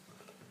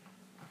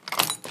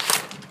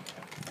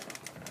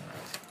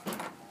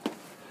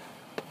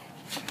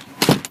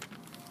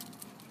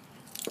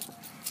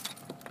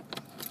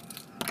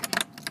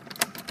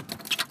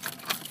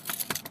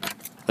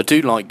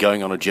do like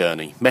going on a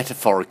journey,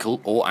 metaphorical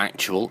or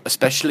actual,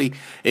 especially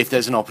if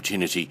there's an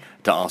opportunity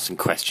to ask some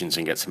questions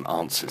and get some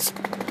answers.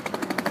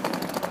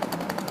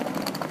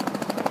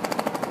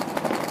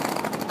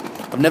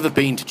 I've never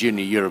been to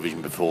Junior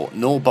Eurovision before,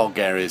 nor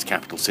Bulgaria's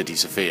capital city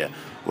Sofia,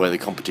 where the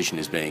competition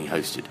is being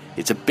hosted.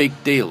 It's a big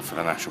deal for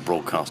the national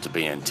broadcaster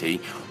BNT.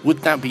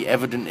 Would that be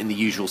evident in the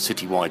usual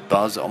citywide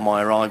buzz on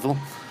my arrival?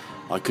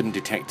 I couldn't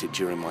detect it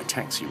during my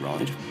taxi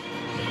ride.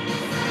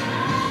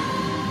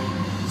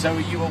 So,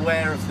 are you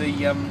aware of the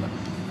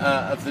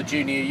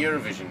Junior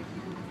Eurovision?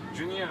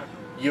 Junior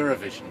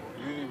Eurovision.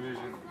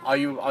 Univision.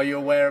 Are you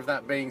aware of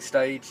that being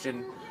staged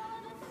in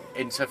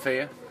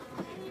Sofia?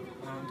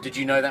 Did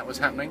you know that was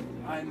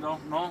happening? I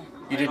don't know.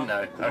 You didn't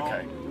know? No.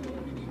 Okay.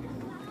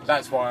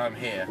 That's why I'm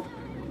here.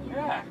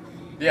 Yeah.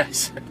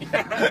 Yes.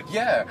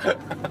 Yeah.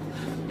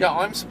 Yeah,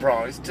 I'm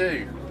surprised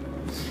too.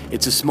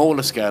 It's a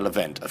smaller scale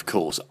event, of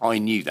course, I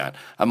knew that,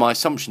 and my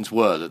assumptions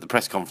were that the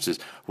press conferences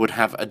would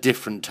have a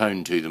different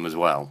tone to them as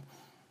well.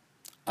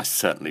 I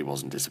certainly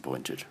wasn't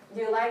disappointed.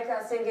 Do you like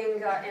singing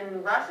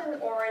in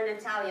Russian or in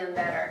Italian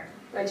better?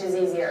 Which is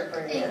easier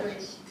for you?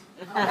 English.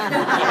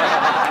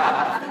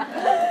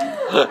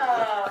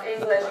 Oh,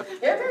 English.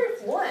 You're very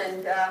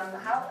fluent.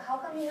 How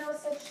come you know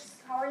such?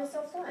 How are you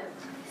so fluent?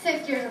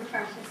 6 years of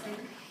practicing.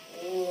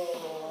 Ooh.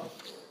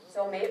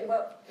 So maybe,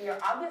 but you're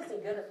obviously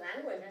good at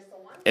languages. So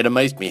one. It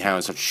amazed me how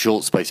in such a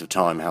short space of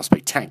time how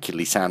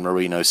spectacularly San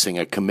Marino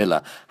singer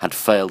Camilla had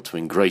failed to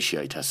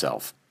ingratiate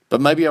herself.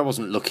 But maybe I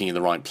wasn't looking in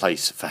the right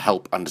place for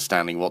help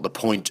understanding what the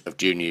point of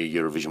Junior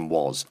Eurovision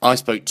was. I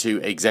spoke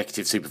to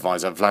Executive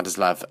Supervisor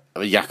Vladislav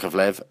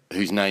Yakovlev,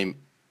 whose name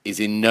is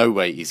in no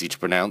way easy to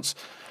pronounce,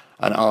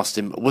 and asked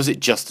him, was it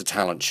just a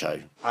talent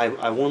show?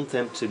 I want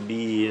them to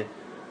be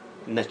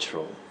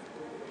natural.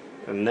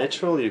 And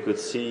natural, you could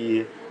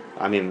see,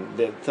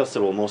 first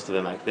of all, most of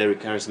them are very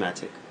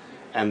charismatic,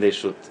 and they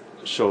should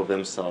show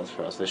themselves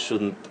first. They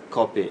shouldn't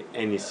copy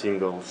any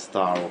single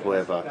star or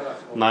whoever,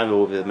 neither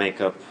with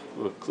makeup,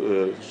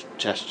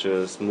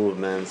 gestures,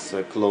 movements,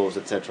 clothes,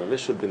 etc. They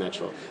should be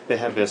natural. They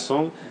have their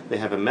song, they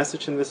have a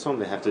message in the song,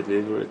 they have to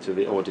deliver it to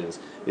the audience.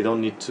 You don't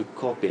need to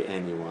copy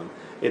anyone.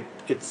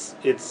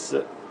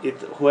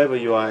 Whoever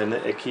you are,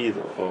 a kid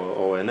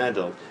or an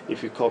adult,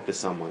 if you copy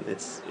someone,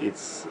 it's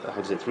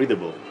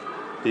readable.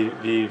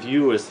 The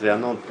viewers, they are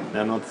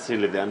not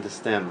silly. They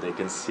understand. They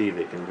can see.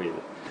 They can read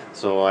it.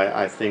 So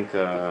I think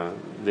the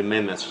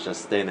main message is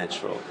stay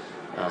natural,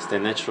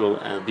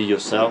 and be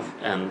yourself,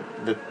 and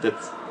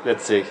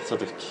that's a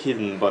sort of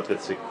hidden, but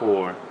that's a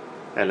core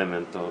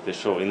element of the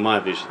show, in my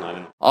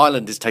vision.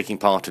 Ireland is taking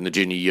part in the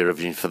Junior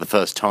Eurovision for the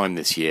first time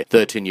this year.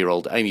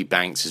 13-year-old Amy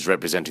Banks is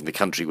representing the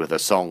country with her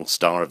song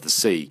Star of the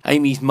Sea.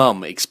 Amy's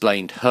mum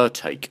explained her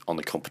take on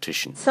the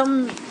competition.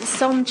 Some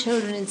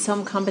children in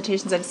some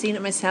competitions, I've seen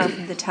it myself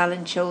in the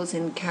talent shows,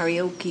 in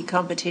karaoke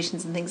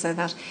competitions and things like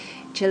that,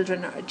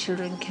 children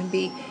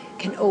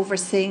can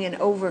oversing and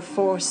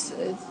overforce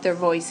their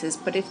voices,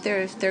 but if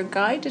they're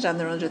guided and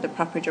they're under the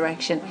proper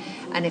direction,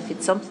 and if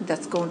it's something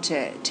that's going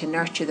to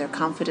nurture their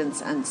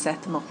confidence and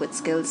set them up with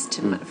skills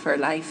for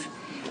life,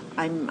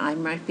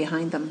 I'm right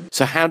behind them.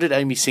 So how did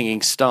Amy's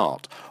singing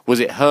start? Was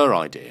it her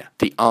idea?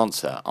 The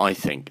answer, I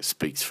think,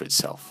 speaks for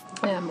itself.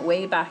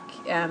 Way back,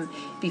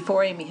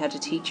 before Amy had a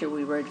teacher,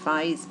 we were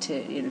advised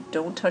to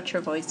don't touch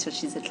her voice till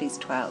she's at least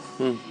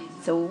 12.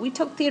 So we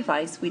took the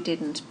advice, we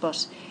didn't,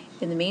 but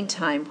in the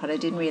meantime, what I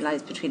didn't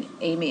realise, between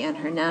Amy and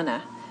her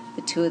nana,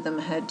 the two of them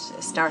had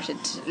started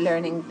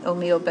learning O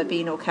mio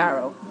babino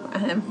caro.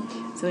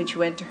 So when she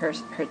went to her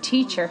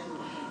teacher,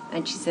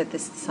 and she said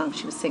this is the song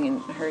she was singing,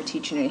 her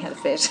teacher nearly had a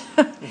fit.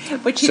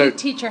 But she did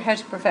teach her how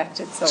to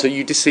perfect it. So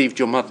you deceived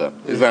your mother?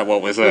 Is that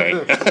what we're saying?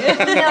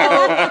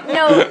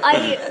 No,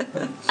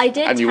 I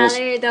did tell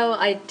her though.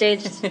 I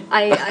did.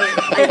 I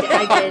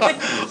did.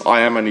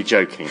 I am only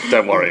joking.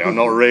 Don't worry. I'm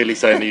not really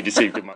saying that you deceived your mother.